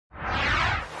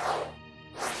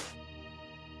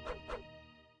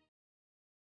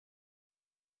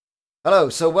Hello,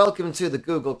 so welcome to the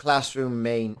Google Classroom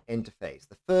main interface.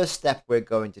 The first step we're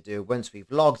going to do once we've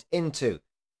logged into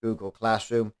Google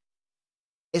Classroom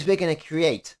is we're going to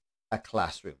create a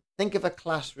classroom. Think of a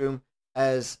classroom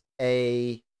as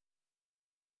a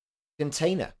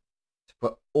container to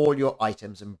put all your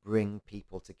items and bring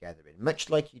people together in, much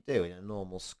like you do in a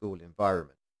normal school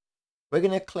environment. We're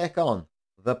going to click on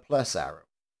the plus arrow.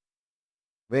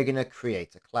 We're going to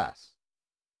create a class.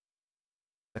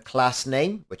 The class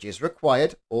name, which is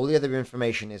required, all the other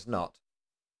information is not.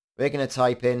 We're going to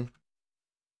type in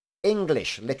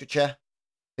English Literature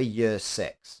for Year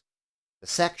 6. The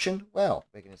section, well,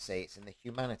 we're going to say it's in the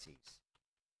Humanities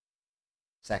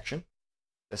section.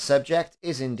 The subject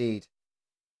is indeed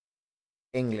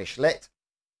English Lit.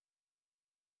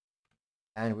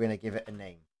 And we're going to give it a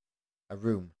name, a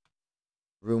room,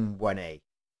 room 1A.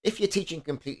 If you're teaching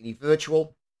completely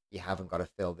virtual, you haven't got to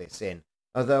fill this in.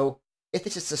 Although, if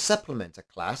this is to supplement a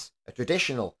class, a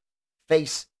traditional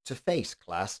face-to-face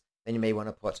class, then you may want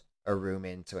to put a room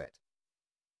into it.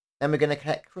 Then we're going to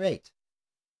click Create.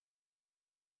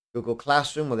 Google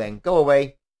Classroom will then go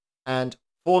away and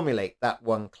formulate that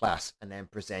one class and then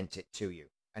present it to you.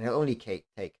 And it'll only take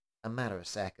a matter of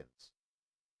seconds.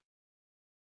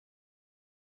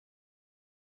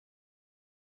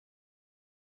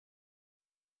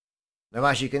 Now,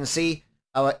 as you can see,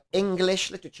 our English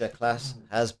Literature class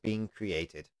has been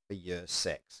created for Year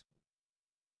 6.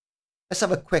 Let's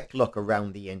have a quick look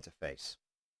around the interface.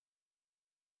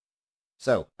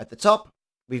 So, at the top,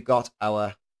 we've got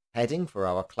our heading for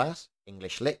our class,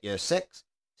 English Lit Year 6,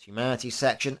 Humanities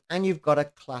section, and you've got a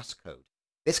class code.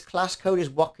 This class code is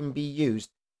what can be used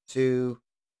to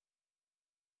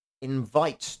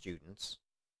invite students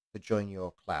to join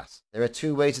your class. There are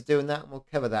two ways of doing that, and we'll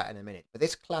cover that in a minute. But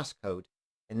this class code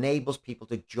enables people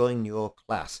to join your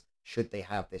class should they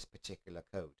have this particular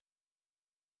code.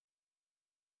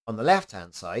 On the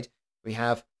left-hand side, we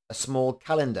have a small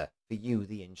calendar for you,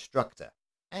 the instructor.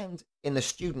 And in the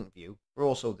student view, for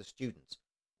also the students,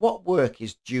 what work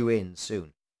is due in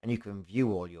soon, and you can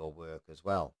view all your work as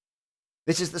well.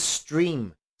 This is the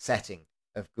stream setting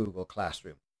of Google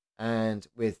Classroom. And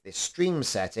with this stream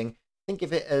setting, think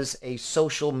of it as a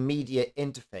social media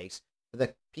interface for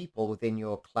the people within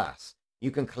your class. You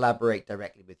can collaborate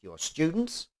directly with your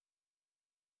students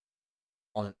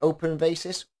on an open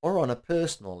basis or on a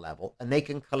personal level, and they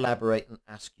can collaborate and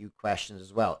ask you questions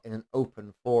as well in an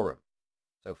open forum.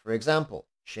 So, for example,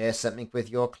 share something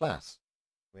with your class.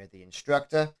 We're the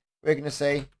instructor. We're going to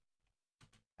say,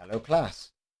 hello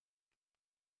class.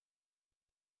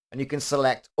 And you can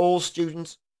select all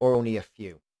students or only a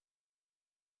few.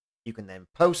 You can then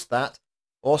post that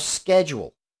or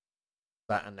schedule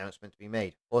that announcement to be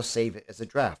made or save it as a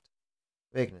draft.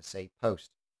 We're going to say post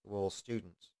to all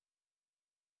students.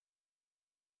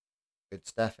 Good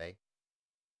stuff, eh?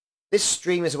 This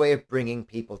stream is a way of bringing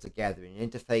people together in an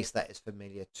interface that is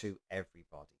familiar to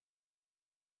everybody.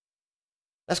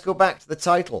 Let's go back to the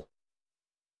title.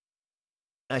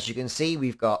 As you can see,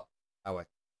 we've got our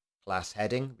class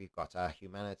heading, we've got our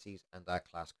humanities and our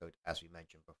class code, as we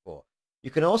mentioned before.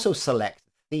 You can also select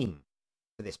the theme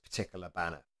for this particular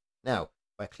banner. Now,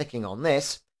 by clicking on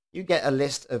this, you get a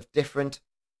list of different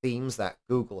themes that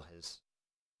Google has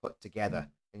put together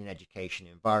in an education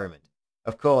environment.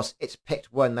 Of course, it's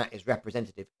picked one that is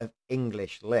representative of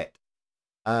English Lit,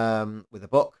 with a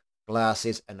book,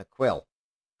 glasses, and a quill.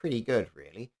 Pretty good,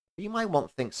 really. But you might want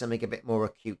to think something a bit more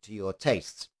acute to your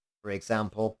tastes. For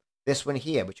example, this one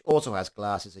here, which also has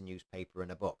glasses, a newspaper,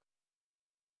 and a book.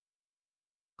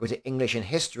 Go to English and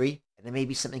History, and there may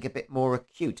be something a bit more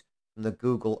acute from the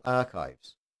Google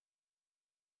archives.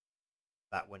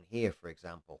 That one here, for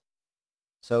example.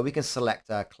 So we can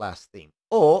select our class theme.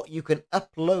 Or you can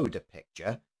upload a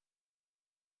picture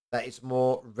that is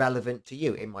more relevant to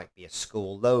you. It might be a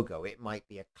school logo. It might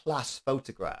be a class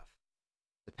photograph,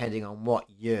 depending on what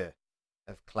year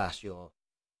of class you're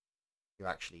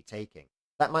actually taking.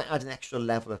 That might add an extra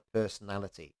level of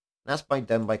personality. And that's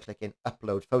done by clicking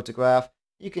Upload Photograph.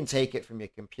 You can take it from your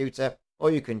computer, or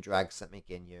you can drag something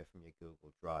in here from your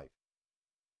Google Drive.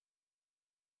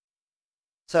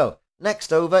 So,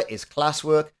 next over is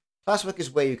classwork. Classwork is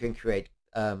where you can create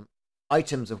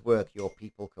items of work your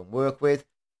people can work with.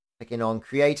 Clicking on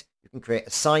Create, you can create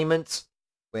assignments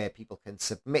where people can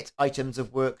submit items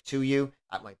of work to you.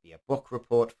 That might be a book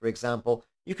report, for example.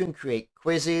 You can create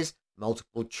quizzes,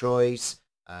 multiple choice,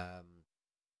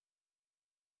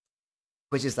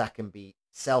 quizzes that can be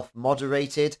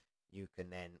self-moderated. You can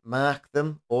then mark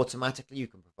them automatically. You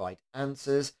can provide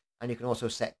answers, and you can also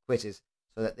set quizzes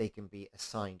so that they can be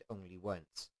assigned only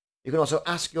once. You can also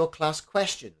ask your class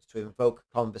questions to invoke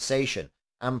conversation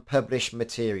and publish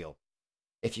material.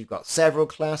 If you've got several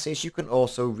classes, you can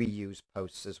also reuse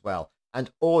posts as well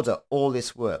and order all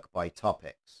this work by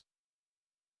topics.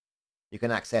 You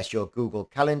can access your Google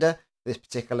Calendar for this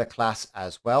particular class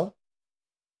as well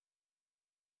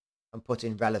and put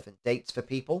in relevant dates for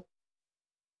people.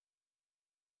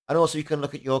 And also you can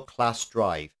look at your class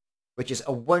drive, which is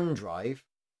a OneDrive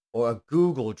or a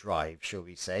Google Drive, shall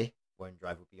we say.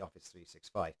 OneDrive would be Office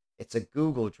 365. It's a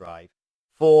Google Drive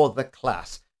for the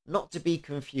class, not to be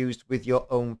confused with your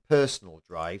own personal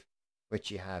drive, which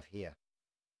you have here.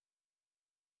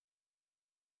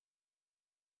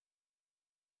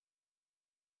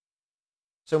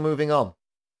 So moving on,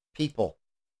 people.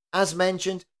 As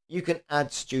mentioned, you can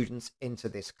add students into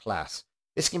this class.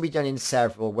 This can be done in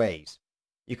several ways.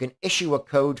 You can issue a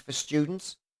code for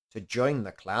students to join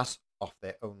the class off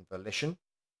their own volition.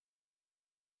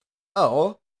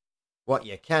 Or what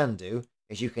you can do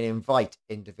is you can invite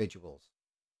individuals.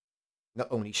 Not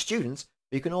only students,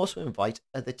 but you can also invite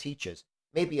other teachers,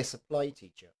 maybe a supply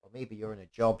teacher, or maybe you're in a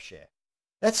job share.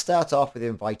 Let's start off with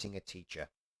inviting a teacher.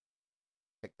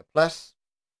 Click the plus.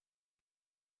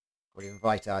 We'll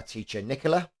invite our teacher,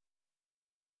 Nicola,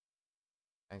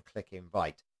 and click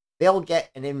invite. They'll get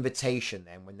an invitation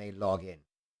then when they log in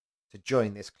to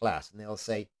join this class, and they'll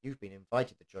say, you've been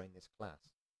invited to join this class.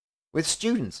 With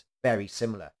students, very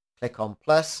similar. Click on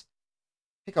plus,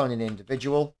 pick on an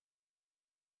individual.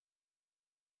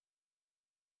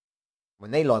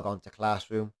 When they log on to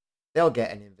Classroom, they'll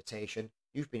get an invitation.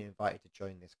 You've been invited to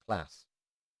join this class.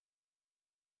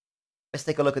 Let's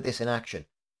take a look at this in action.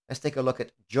 Let's take a look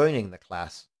at joining the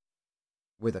class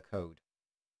with a code.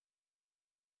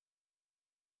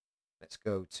 Let's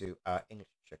go to our English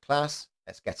literature class.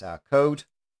 Let's get our code.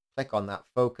 Click on that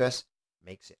focus.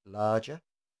 Makes it larger.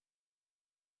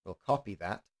 We'll copy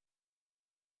that.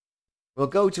 We'll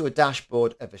go to a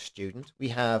dashboard of a student. We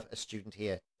have a student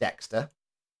here, Dexter.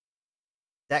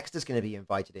 Dexter's going to be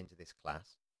invited into this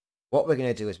class. What we're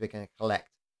going to do is we're going to collect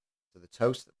to the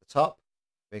toast at the top.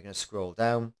 We're going to scroll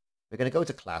down. We're going to go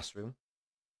to Classroom.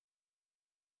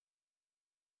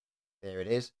 There it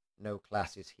is. No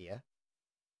classes here.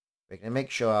 We're going to make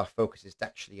sure our focus is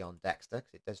actually on Dexter,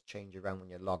 because it does change around when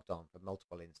you're logged on for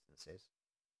multiple instances.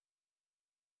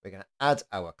 We're going to add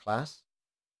our class,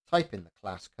 type in the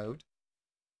class code,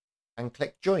 and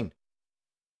click Join.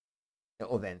 It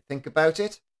will then think about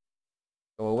it,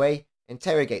 go away,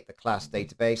 interrogate the class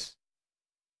database,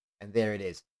 and there it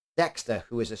is. Dexter,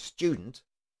 who is a student,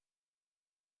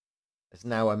 is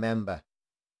now a member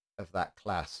of that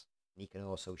class. And he can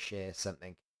also share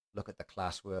something, look at the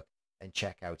classwork, and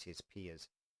check out his peers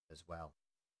as well.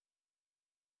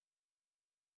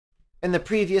 In the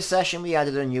previous session, we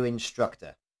added a new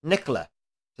instructor, Nicola,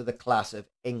 to the class of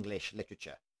English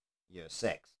Literature, Year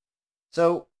 6.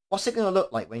 So what's it going to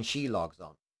look like when she logs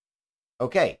on?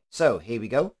 Okay, so here we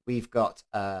go. We've got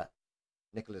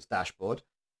Nicola's dashboard.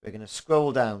 We're going to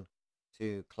scroll down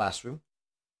to Classroom.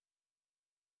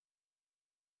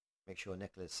 Make sure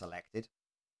Nicola's selected.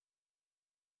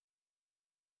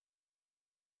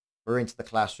 We're into the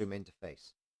Classroom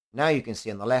interface. Now you can see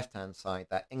on the left-hand side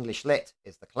that English Lit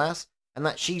is the class and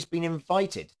that she's been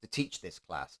invited to teach this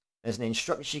class. There's an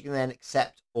instructor she can then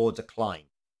accept or decline.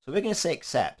 So we're going to say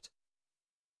accept.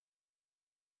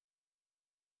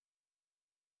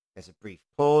 There's a brief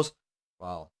pause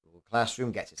while Google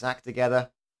Classroom gets its act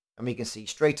together, and we can see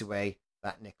straight away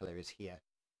that Nicola is here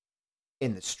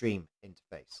in the stream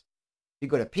interface. If you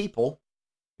go to People,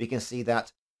 we can see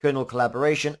that Kernel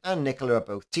Collaboration and Nicola are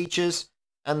both teachers,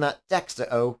 and that Dexter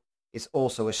O is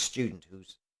also a student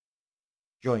who's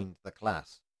joined the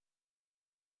class.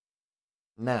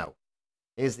 Now,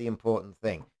 here's the important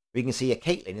thing. We can see that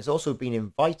Caitlin has also been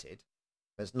invited,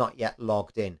 but has not yet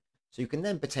logged in. So you can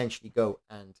then potentially go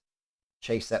and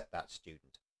chase up that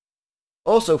student.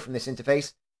 Also from this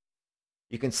interface,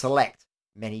 you can select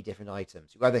many different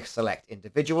items. You either select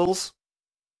individuals,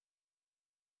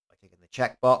 by clicking the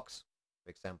checkbox, for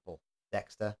example,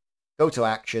 Dexter. Go to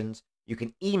Actions. You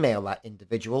can email that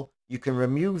individual. You can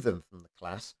remove them from the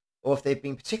class. Or if they've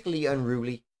been particularly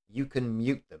unruly, you can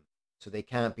mute them so they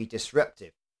can't be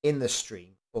disruptive in the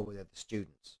stream or with other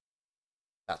students.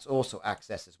 That's also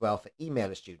accessed as well for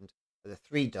email a student with the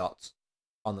 3 dots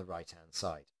on the right-hand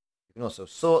side. You can also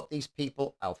sort these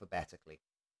people alphabetically.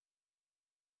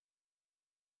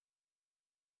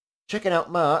 Checking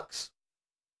out marks.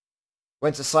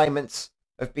 Once assignments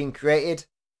have been created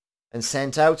and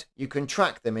sent out, you can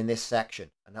track them in this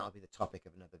section, and that'll be the topic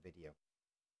of another video.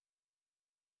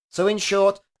 So in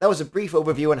short, that was a brief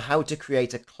overview on how to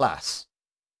create a class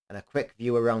and a quick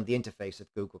view around the interface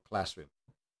of Google Classroom.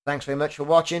 Thanks very much for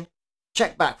watching.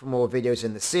 Check back for more videos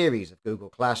in the series of Google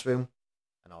Classroom,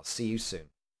 and I'll see you soon.